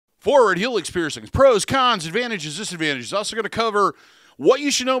Forward Helix piercings, pros, cons, advantages, disadvantages. Also going to cover what you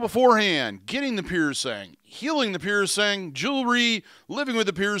should know beforehand, getting the piercing, healing the piercing, jewelry, living with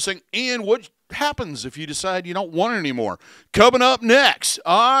the piercing, and what happens if you decide you don't want it anymore. Coming up next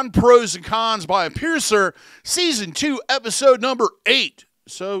on Pros and Cons by a Piercer, Season 2, Episode number 8.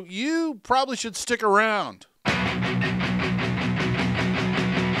 So you probably should stick around.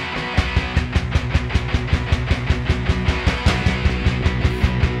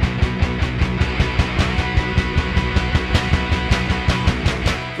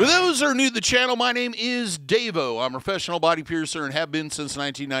 For those who are new to the channel, my name is DaVo. I'm a professional body piercer and have been since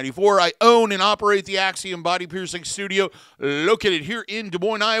 1994. I own and operate the Axiom Body Piercing Studio located here in Des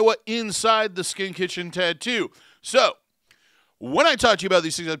Moines, Iowa, inside the Skin Kitchen Tattoo. So, when I talk to you about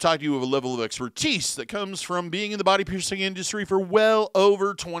these things, I'm talking to you with a level of expertise that comes from being in the body piercing industry for well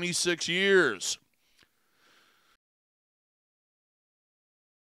over 26 years.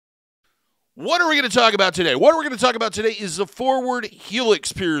 What are we going to talk about today? What we're going to talk about today is the forward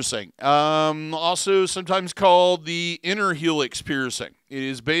helix piercing, also sometimes called the inner helix piercing. It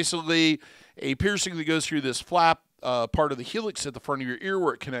is basically a piercing that goes through this flap part of the helix at the front of your ear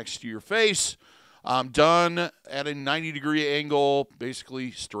where it connects to your face, done at a 90-degree angle,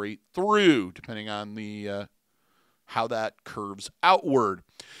 basically straight through, depending on the how that curves outward.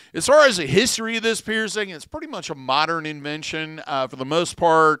 As far as the history of this piercing, it's pretty much a modern invention. For the most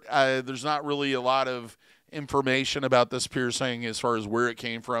part, there's not really a lot of information about this piercing as far as where it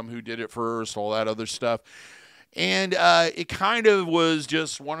came from, who did it first, all that other stuff. And it kind of was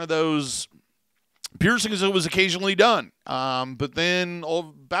just one of those piercings that was occasionally done. But then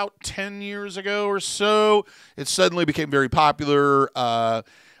about 10 years ago or so, it suddenly became very popular,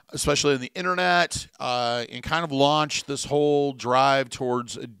 especially on the internet, and kind of launched this whole drive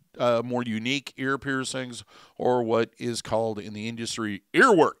towards more unique ear piercings, or what is called in the industry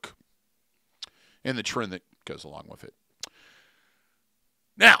earwork, and the trend that goes along with it.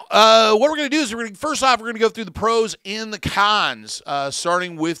 Now, what we're going to do is first off, we're going to go through the pros and the cons,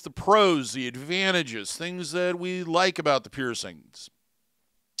 starting with the pros, the advantages, things that we like about the piercings.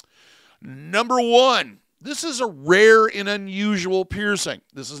 Number one, this is a rare and unusual piercing.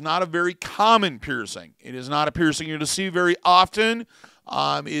 This is not a very common piercing. It is not a piercing you're going to see very often.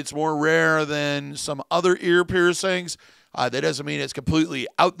 It's more rare than some other ear piercings. That doesn't mean it's completely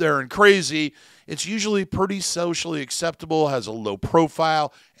out there and crazy. It's usually pretty socially acceptable, has a low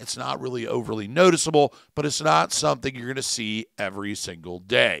profile. It's not really overly noticeable, but it's not something you're going to see every single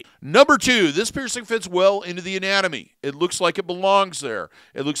day. Number two, this piercing fits well into the anatomy. It looks like it belongs there.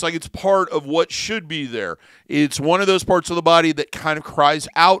 It looks like it's part of what should be there. It's one of those parts of the body that kind of cries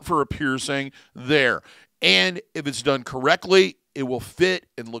out for a piercing there. And if it's done correctly, it will fit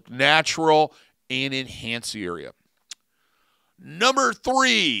and look natural and enhance the area. Number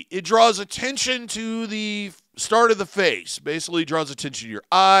three, it draws attention to the start of the face. Basically draws attention to your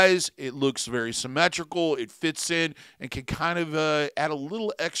eyes. It looks very symmetrical. It fits in and can kind of add a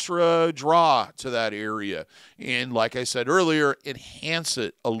little extra draw to that area. And like I said earlier, enhance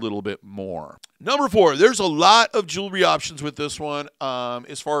it a little bit more. Number four, there's a lot of jewelry options with this one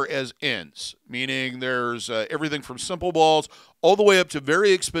as far as ends, meaning there's everything from simple balls all the way up to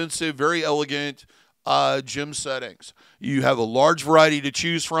very expensive, very elegant gem settings. You have a large variety to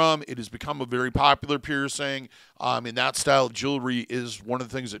choose from. It has become a very popular piercing, and that style of jewelry is one of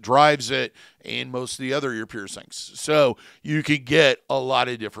the things that drives it and most of the other ear piercings. So you can get a lot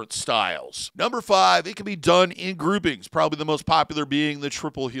of different styles. Number five, it can be done in groupings, probably the most popular being the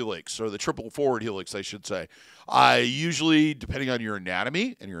triple helix, or the triple forward helix, I should say. Usually, depending on your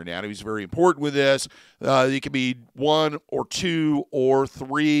anatomy, and your anatomy is very important with this, it can be 1 or 2 or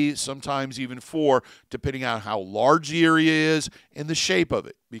 3, sometimes even 4, depending on how large the area is and the shape of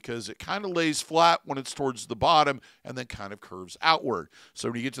it, because it kind of lays flat when it's towards the bottom and then kind of curves outward. So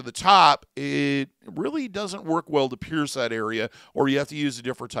when you get to the top, it really doesn't work well to pierce that area, or you have to use a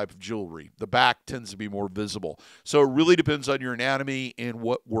different type of jewelry. The back tends to be more visible. So it really depends on your anatomy and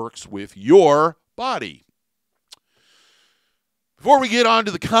what works with your body. Before we get on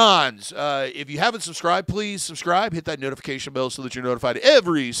to the cons, if you haven't subscribed, please subscribe. Hit that notification bell so that you're notified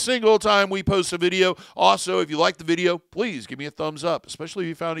every single time we post a video. Also, if you like the video, please give me a thumbs up, especially if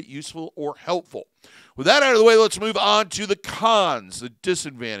you found it useful or helpful. With that out of the way, let's move on to the cons, the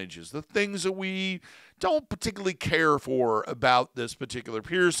disadvantages, the things that we don't particularly care for about this particular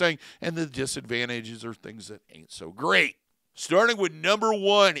piercing, and the disadvantages are things that ain't so great. Starting with number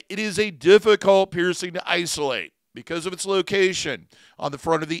one, it is a difficult piercing to isolate. Because of its location on the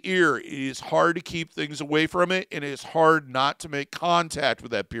front of the ear, it is hard to keep things away from it, and it is hard not to make contact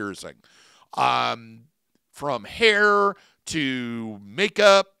with that piercing. From hair to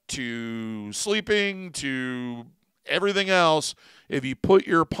makeup to sleeping to everything else. If you put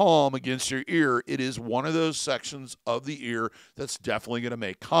your palm against your ear, it is one of those sections of the ear that's definitely going to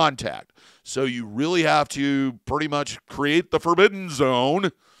make contact. So you really have to pretty much create the forbidden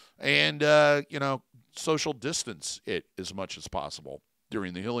zone and, social distance it as much as possible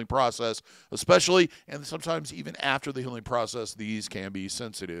during the healing process, especially, and sometimes even after the healing process, these can be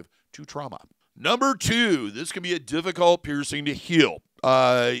sensitive to trauma. Number 2, this can be a difficult piercing to heal.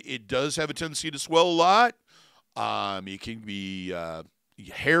 It does have a tendency to swell a lot. It can be,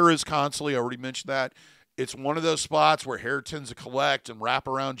 hair is constantly, I already mentioned that. It's one of those spots where hair tends to collect and wrap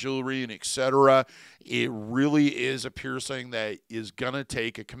around jewelry and etc. It really is a piercing that is going to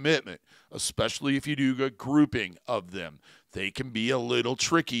take a commitment, especially if you do a grouping of them. They can be a little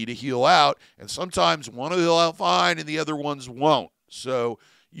tricky to heal out, and sometimes one will heal out fine and the other ones won't. So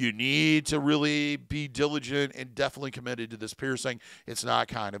you need to really be diligent and definitely committed to this piercing. It's not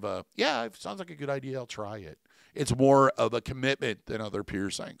kind of a, yeah, it sounds like a good idea, I'll try it. It's more of a commitment than other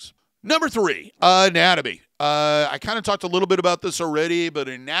piercings. Number 3, anatomy. I kind of talked a little bit about this already, but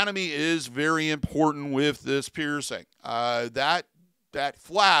anatomy is very important with this piercing. That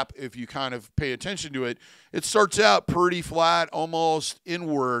flap, if you kind of pay attention to it, it starts out pretty flat, almost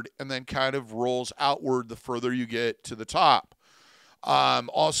inward, and then kind of rolls outward the further you get to the top.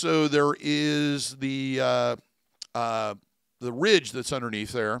 Also, there is the ridge that's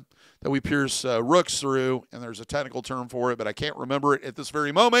underneath there that we pierce rooks through, and there's a technical term for it, but I can't remember it at this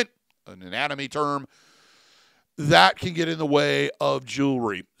very moment, an anatomy term. That can get in the way of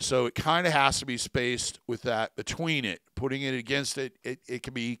jewelry, so it kind of has to be spaced with that between it. Putting it against it, it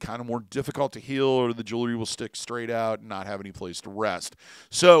can be kind of more difficult to heal, or the jewelry will stick straight out and not have any place to rest.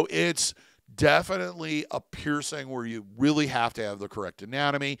 So it's definitely a piercing where you really have to have the correct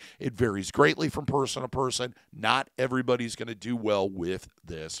anatomy. It varies greatly from person to person. Not everybody's going to do well with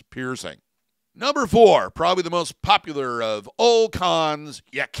this piercing. Number 4, probably the most popular of all cons,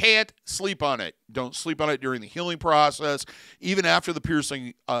 you can't sleep on it. Don't sleep on it during the healing process. Even after the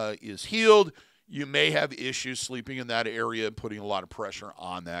piercing is healed, you may have issues sleeping in that area and putting a lot of pressure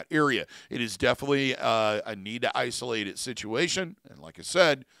on that area. It is definitely a need to isolate it situation. And like I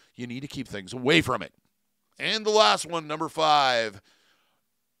said, you need to keep things away from it. And the last one, number 5,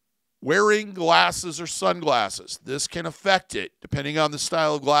 wearing glasses or sunglasses. This can affect it, depending on the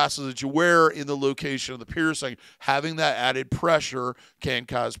style of glasses that you wear in the location of the piercing. Having that added pressure can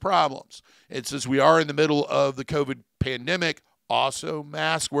cause problems. And since we are in the middle of the COVID pandemic, also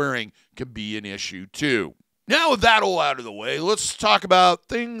mask wearing can be an issue too. Now with that all out of the way, let's talk about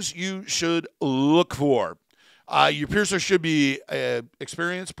things you should look for. Your piercer should be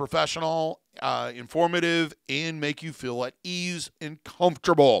experienced, professional, informative, and make you feel at ease and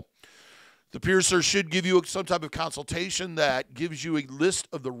comfortable. The piercer should give you some type of consultation that gives you a list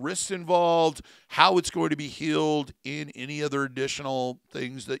of the risks involved, how it's going to be healed, and any other additional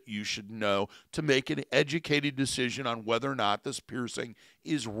things that you should know to make an educated decision on whether or not this piercing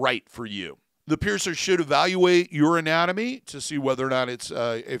is right for you. The piercer should evaluate your anatomy to see whether or not it's,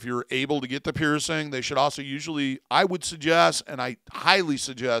 if you're able to get the piercing. They should also usually, I would suggest, and I highly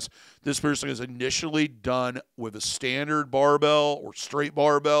suggest, this piercing is initially done with a standard barbell or straight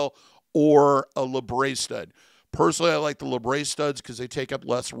barbell or a labret stud. Personally, I like the labret studs because they take up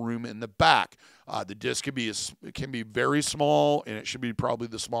less room in the back. The disc can be very small, and it should be probably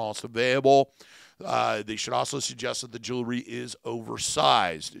the smallest available. They should also suggest that the jewelry is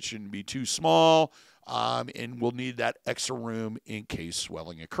oversized. It shouldn't be too small, and we'll need that extra room in case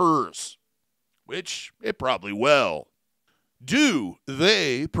swelling occurs, which it probably will. Do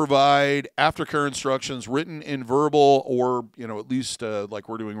they provide aftercare instructions, written and verbal, or, at least like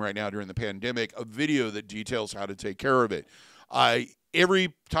we're doing right now during the pandemic, a video that details how to take care of it?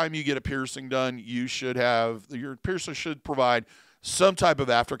 Every time you get a piercing done, your piercer should provide some type of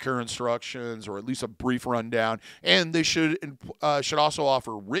aftercare instructions, or at least a brief rundown, and they should also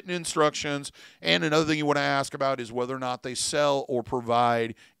offer written instructions. And another thing you want to ask about is whether or not they sell or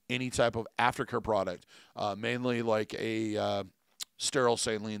provide any type of aftercare product, mainly like a sterile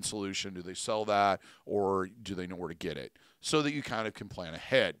saline solution. Do they sell that, or do they know where to get it? So that you kind of can plan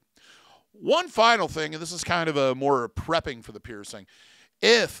ahead. One final thing, and this is kind of a more prepping for the piercing.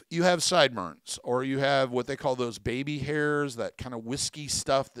 If you have sideburns, or you have what they call those baby hairs, that kind of wispy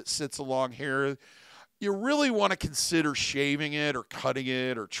stuff that sits along here, you really want to consider shaving it or cutting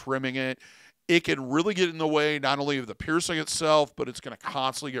it or trimming it. It can really get in the way not only of the piercing itself, but it's going to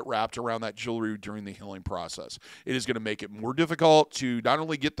constantly get wrapped around that jewelry during the healing process. It is going to make it more difficult to not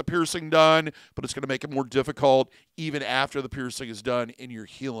only get the piercing done, but it's going to make it more difficult even after the piercing is done and you're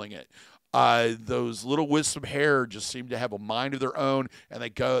healing it. Those little wisps of hair just seem to have a mind of their own, and they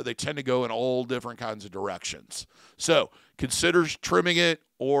tend to go in all different kinds of directions. So consider trimming it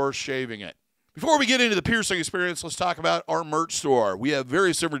or shaving it. Before we get into the piercing experience, let's talk about our merch store. We have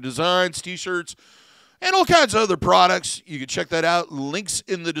various different designs, t-shirts, and all kinds of other products. You can check that out. Links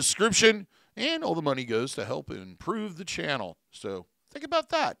in the description, and all the money goes to help improve the channel. So think about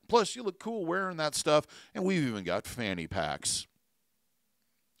that. Plus, you look cool wearing that stuff, and we've even got fanny packs.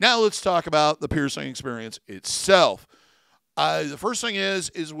 Now let's talk about the piercing experience itself. The first thing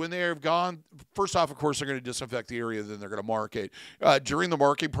is when they've gone, first off, of course, they're going to disinfect the area, then they're going to mark it. During the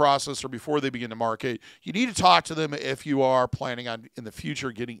marking process or before they begin to mark it, you need to talk to them if you are planning on, in the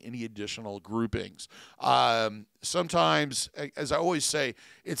future, getting any additional groupings. Sometimes, as I always say,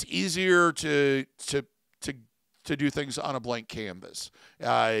 it's easier to do things on a blank canvas,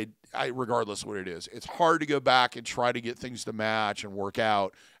 regardless of what it is. It's hard to go back and try to get things to match and work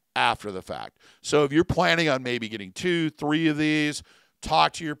out after the fact. So if you're planning on maybe getting 2, 3 of these,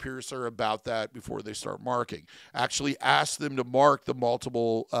 talk to your piercer about that before they start marking. Actually ask them to mark the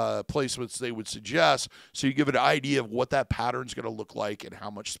multiple placements they would suggest, so you give an idea of what that pattern's going to look like and how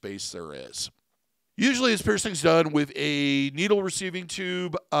much space there is. Usually this piercing's done with a needle receiving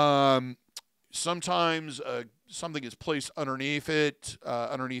tube. Sometimes something is placed underneath it,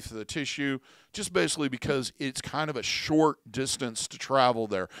 underneath the tissue, just basically because it's kind of a short distance to travel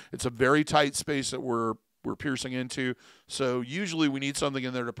there. It's a very tight space that we're piercing into, so usually we need something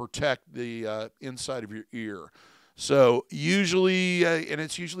in there to protect the inside of your ear. So usually, and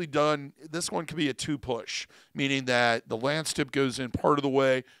it's usually done, this one can be a 2-push, meaning that the lance tip goes in part of the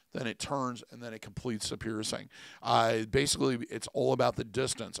way, then it turns, and then it completes the piercing. Basically, it's all about the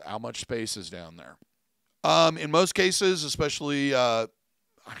distance, how much space is down there. In most cases, especially at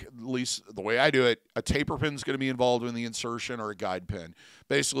least the way I do it, a taper pin is going to be involved in the insertion, or a guide pin.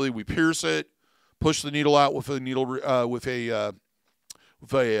 Basically, we pierce it, push the needle out with a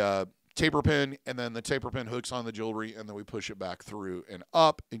taper pin, and then the taper pin hooks on the jewelry, and then we push it back through and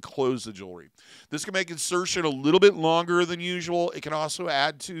up and close the jewelry. This can make insertion a little bit longer than usual. It can also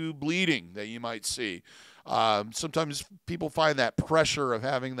add to bleeding that you might see. Sometimes people find that pressure of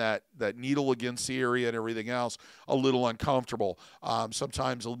having that needle against the area and everything else a little uncomfortable.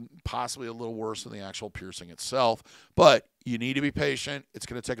 Sometimes possibly a little worse than the actual piercing itself, but you need to be patient. It's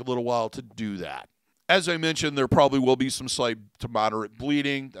going to take a little while to do that. As I mentioned, there probably will be some slight to moderate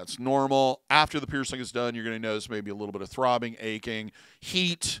bleeding. That's normal. After the piercing is done, you're going to notice maybe a little bit of throbbing, aching,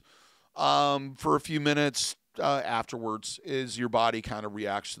 heat for a few minutes afterwards as your body kind of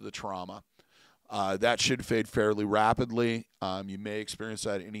reacts to the trauma. That should fade fairly rapidly. You may experience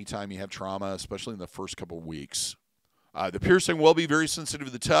that anytime you have trauma, especially in the first couple of weeks. The piercing will be very sensitive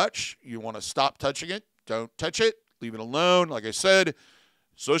to the touch. You want to stop touching it. Don't touch it. Leave it alone. Like I said,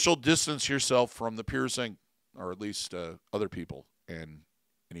 social distance yourself from the piercing, or at least other people and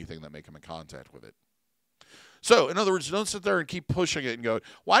anything that may come in contact with it. So, in other words, don't sit there and keep pushing it and go,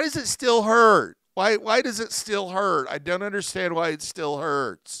 why does it still hurt? Why does it still hurt? I don't understand why it still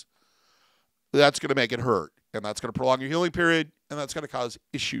hurts. That's going to make it hurt, and that's going to prolong your healing period, and that's going to cause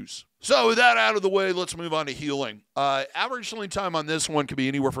issues. So with that out of the way, let's move on to healing. Average healing time on this one could be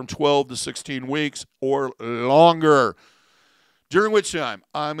anywhere from 12 to 16 weeks or longer, during which time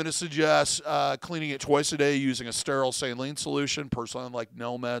I'm going to suggest cleaning it twice a day using a sterile saline solution. Personally, I like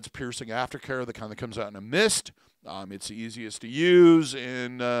Nelmed's Piercing Aftercare, the kind that comes out in a mist. It's the easiest to use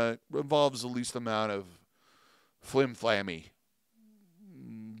and involves the least amount of flim-flammy,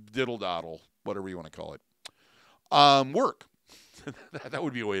 diddle-doddle, whatever you want to call it, work. That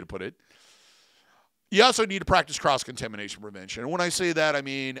would be a way to put it. You also need to practice cross-contamination prevention. And when I say that, I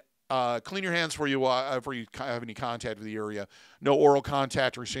mean clean your hands before you have any contact with the area. No oral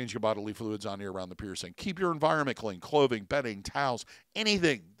contact or exchange your bodily fluids on or around the piercing. Keep your environment clean. Clothing, bedding, towels,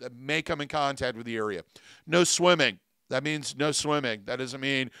 anything that may come in contact with the area. No swimming. That means no swimming. That doesn't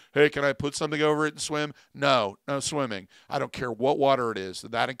mean, hey, can I put something over it and swim? No, no swimming. I don't care what water it is.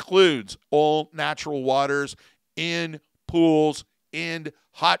 That includes all natural waters in pools, in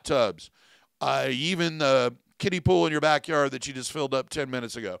hot tubs. Even the kiddie pool in your backyard that you just filled up 10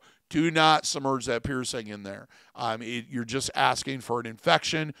 minutes ago. Do not submerge that piercing in there. You're just asking for an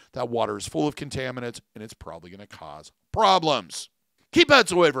infection. That water is full of contaminants, and it's probably going to cause problems. Keep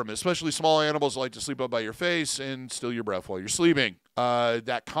pets away from it, especially small animals that like to sleep up by your face and steal your breath while you're sleeping.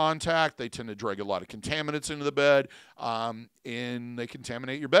 That contact, they tend to drag a lot of contaminants into the bed, and they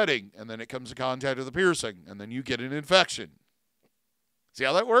contaminate your bedding, and then it comes in contact with the piercing, and then you get an infection. See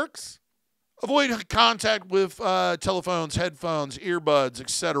how that works? Avoid contact with telephones, headphones, earbuds,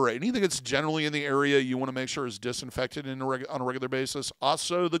 etc. Anything that's generally in the area you want to make sure is disinfected on a regular basis.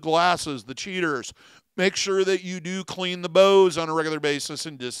 Also, the glasses, the cheaters. Make sure that you do clean the bows on a regular basis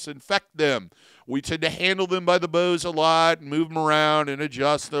and disinfect them. We tend to handle them by the bows a lot, move them around, and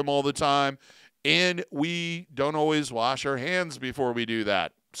adjust them all the time. And we don't always wash our hands before we do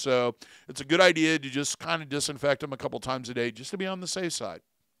that. So it's a good idea to just kind of disinfect them a couple times a day just to be on the safe side.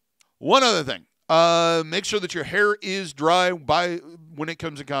 One other thing, make sure that your hair is dry when it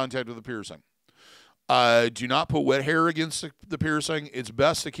comes in contact with the piercing. Do not put wet hair against the piercing. It's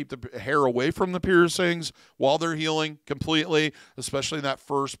best to keep the hair away from the piercings while they're healing completely, especially in that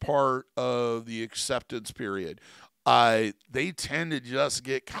first part of the acceptance period. They tend to just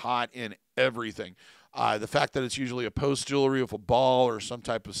get caught in everything. The fact that it's usually a post jewelry with a ball or some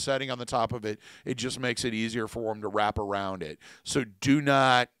type of setting on the top of it, it just makes it easier for them to wrap around it. So do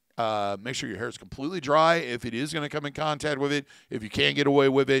not make sure your hair is completely dry if it is going to come in contact with it. If you can't get away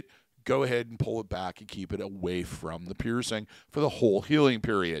with it, go ahead and pull it back and keep it away from the piercing for the whole healing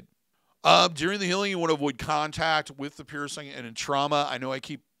period. During the healing, you want to avoid contact with the piercing, and in trauma, I know I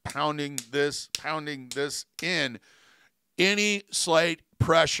keep pounding this in. Any slight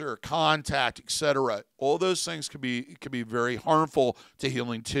pressure, contact, etc., all those things can be very harmful to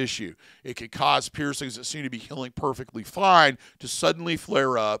healing tissue. It could cause piercings that seem to be healing perfectly fine to suddenly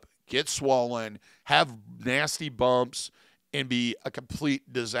flare up, get swollen, have nasty bumps, and be a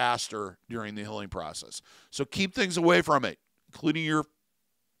complete disaster during the healing process. So keep things away from it, including your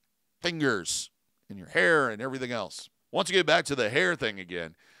fingers and your hair and everything else. Once you get back to the hair thing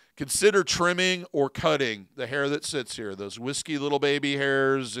again, consider trimming or cutting the hair that sits here, those wispy little baby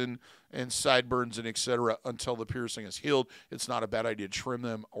hairs and sideburns and etc. until the piercing is healed. It's not a bad idea to trim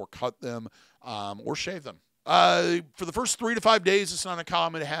them or cut them or shave them. For the first 3 to 5 days, it's not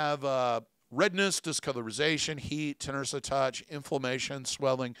uncommon to have redness, discolorization, heat, tenderness of touch, inflammation,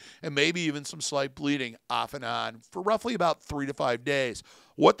 swelling, and maybe even some slight bleeding off and on for roughly about 3 to 5 days.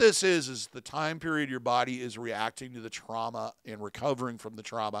 What this is the time period your body is reacting to the trauma and recovering from the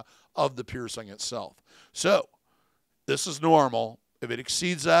trauma of the piercing itself. So this is normal. If it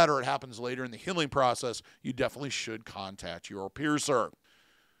exceeds that or it happens later in the healing process, you definitely should contact your piercer.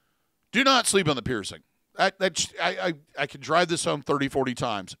 Do not sleep on the piercing. I can drive this home 30, 40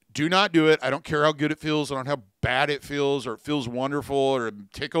 times. Do not do it. I don't care how good it feels. I don't know how bad it feels or it feels wonderful or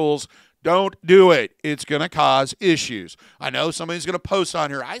it tickles. Don't do it. It's going to cause issues. I know somebody's going to post on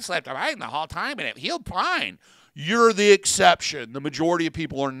here, I slept right the whole time and it healed fine. You're the exception. The majority of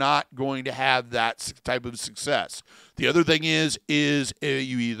people are not going to have that type of success. The other thing is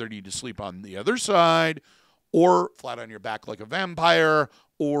you either need to sleep on the other side or flat on your back like a vampire,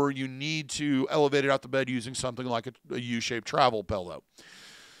 or you need to elevate it out the bed using something like a U-shaped travel pillow.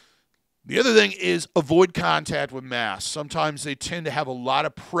 The other thing is avoid contact with masks. Sometimes they tend to have a lot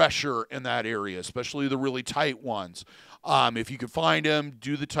of pressure in that area, especially the really tight ones. If you can find them,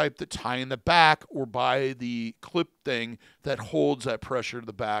 do the type that tie in the back or buy the clip thing that holds that pressure to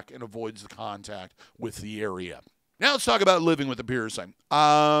the back and avoids the contact with the area. Now let's talk about living with a piercing.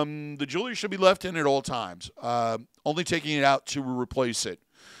 The jewelry should be left in at all times, only taking it out to replace it.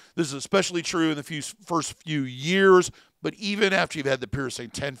 This is especially true in the first few years, but even after you've had the piercing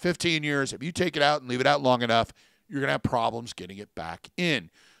 10, 15 years, if you take it out and leave it out long enough, you're going to have problems getting it back in.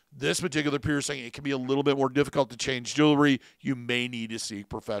 This particular piercing, it can be a little bit more difficult to change jewelry. You may need to seek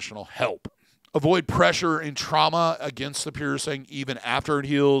professional help. Avoid pressure and trauma against the piercing even after it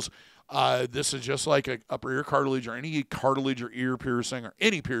heals. This is just like an upper ear cartilage or any cartilage or ear piercing or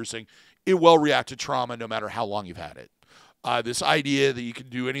any piercing. It will react to trauma no matter how long you've had it. This idea that you can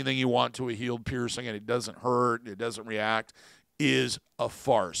do anything you want to a healed piercing and it doesn't hurt, it doesn't react, is a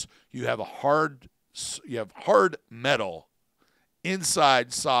farce. You have hard metal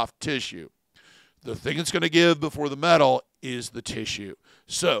inside soft tissue. The thing it's going to give before the metal is the tissue.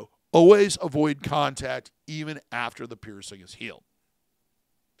 So always avoid contact even after the piercing is healed.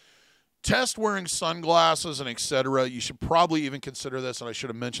 Test wearing sunglasses and etc. You should probably even consider this, and I should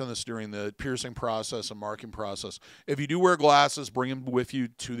have mentioned this during the piercing process and marking process. If you do wear glasses, bring them with you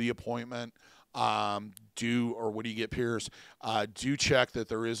to the appointment. When you get pierced, do check that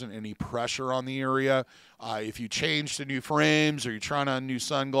there isn't any pressure on the area. If you change to new frames or you're trying on new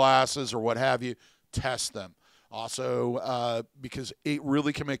sunglasses or what have you, test them. Also, because it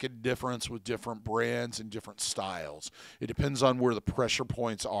really can make a difference with different brands and different styles. It depends on where the pressure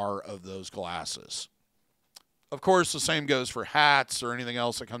points are of those glasses. Of course, the same goes for hats or anything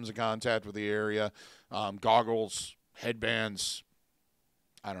else that comes in contact with the area. Goggles, headbands,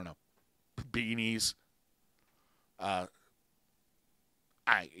 I don't know, beanies.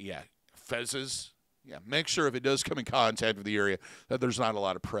 fezzes. Yeah, make sure if it does come in contact with the area that there's not a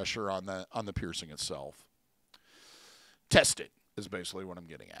lot of pressure on the piercing itself. Test it is basically what I'm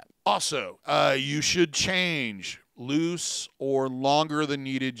getting at. Also, you should change loose or longer than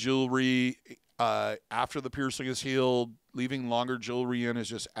needed jewelry after the piercing is healed. Leaving longer jewelry in is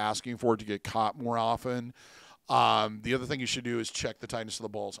just asking for it to get caught more often. The other thing you should do is check the tightness of the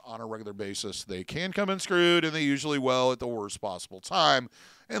balls on a regular basis. They can come unscrewed, and they usually will at the worst possible time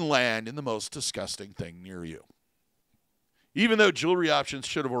and land in the most disgusting thing near you. Even though jewelry options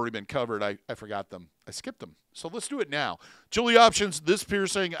should have already been covered, I forgot them. I skipped them. So let's do it now. Jewelry options, this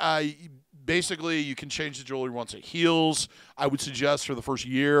piercing, basically you can change the jewelry once it heals. I would suggest for the first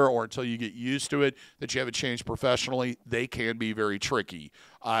year or until you get used to it that you have it changed professionally. They can be very tricky.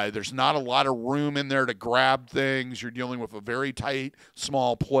 There's not a lot of room in there to grab things. You're dealing with a very tight,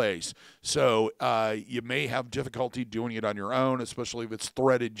 small place. So you may have difficulty doing it on your own, especially if it's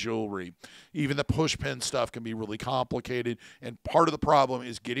threaded jewelry. Even the push pin stuff can be really complicated. And part of the problem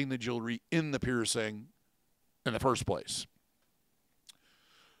is getting the jewelry in the piercing in the first place.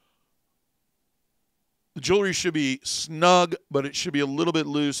 The jewelry should be snug, but it should be a little bit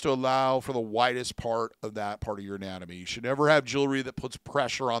loose to allow for the widest part of that part of your anatomy. You should never have jewelry that puts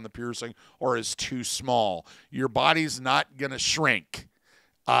pressure on the piercing or is too small. Your body's not going to shrink.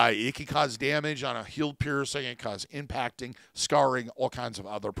 It can cause damage on a healed piercing. It can cause impacting, scarring, all kinds of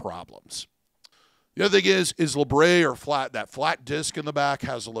other problems. The other thing is labret or flat. That flat disc in the back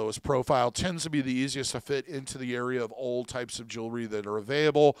has the lowest profile. Tends to be the easiest to fit into the area of all types of jewelry that are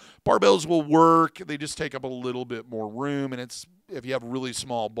available. Barbells will work. They just take up a little bit more room, and it's if you have really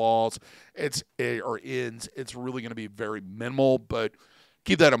small balls, or ends, it's really going to be very minimal. But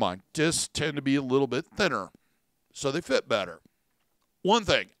keep that in mind. Discs tend to be a little bit thinner, so they fit better. One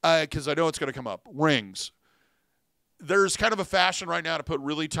thing, because I know it's going to come up, rings. There's kind of a fashion right now to put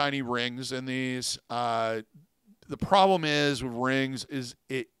really tiny rings in these. The problem is with rings is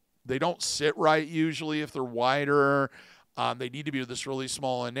they don't sit right usually if they're wider. They need to be this really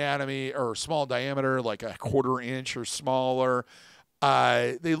small anatomy or small diameter, like a 1/4 inch or smaller.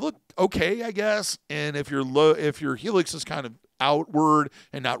 They look okay, I guess. And if your helix is kind of outward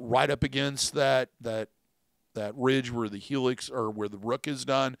and not right up against that ridge where the helix or where the rook is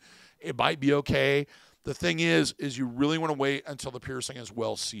done, it might be okay. The thing is you really want to wait until the piercing is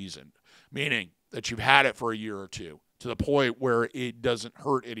well seasoned, meaning that you've had it for a year or two to the point where it doesn't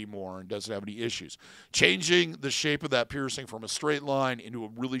hurt anymore and doesn't have any issues. Changing the shape of that piercing from a straight line into a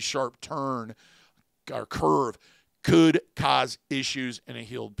really sharp turn or curve could cause issues in a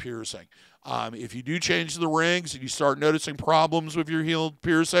healed piercing. If you do change the rings and you start noticing problems with your healed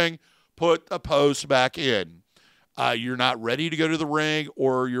piercing, put a post back in. You're not ready to go to the ring,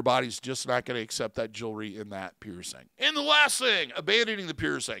 or your body's just not going to accept that jewelry in that piercing. And the last thing, abandoning the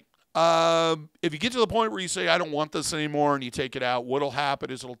piercing. If you get to the point where you say, I don't want this anymore, and you take it out, what'll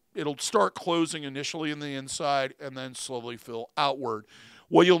happen is it'll start closing initially in the inside and then slowly fill outward.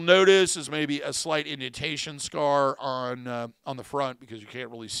 What you'll notice is maybe a slight indentation scar on the front because you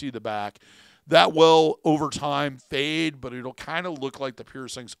can't really see the back. That will, over time, fade, but it'll kind of look like the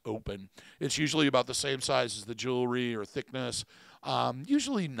piercing's open. It's usually about the same size as the jewelry or thickness.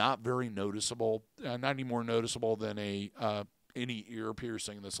 Usually not very noticeable, not any more noticeable than any ear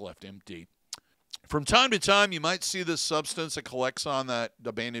piercing that's left empty. From time to time, you might see this substance that collects on that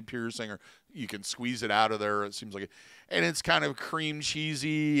abandoned piercing, or you can squeeze it out of there. It seems like it, and it's kind of cream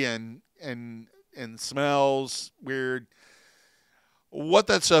cheesy and smells weird. What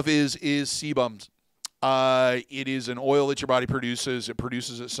that stuff is sebum. It is an oil that your body produces. It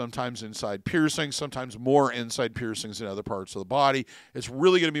produces it sometimes inside piercings, sometimes more inside piercings in other parts of the body. It's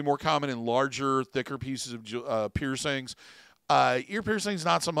really going to be more common in larger, thicker pieces of piercings. Ear piercings,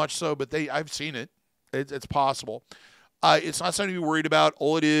 not so much so, but I've seen it. It's possible. It's not something to be worried about.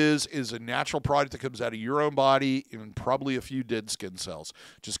 All it is a natural product that comes out of your own body and probably a few dead skin cells.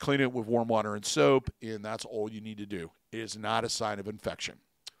 Just clean it with warm water and soap, and that's all you need to do. It is not a sign of infection.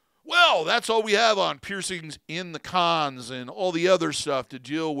 Well, that's all we have on piercings in the cons and all the other stuff to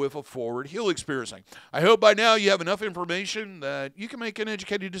deal with a forward helix piercing. I hope by now you have enough information that you can make an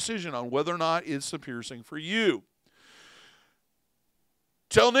educated decision on whether or not it's a piercing for you.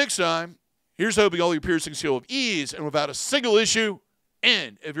 Till next time, here's hoping all your piercings heal with ease and without a single issue.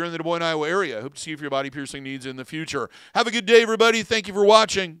 And if you're in the Des Moines, Iowa area, I hope to see you for your body piercing needs in the future. Have a good day, everybody. Thank you for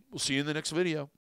watching. We'll see you in the next video.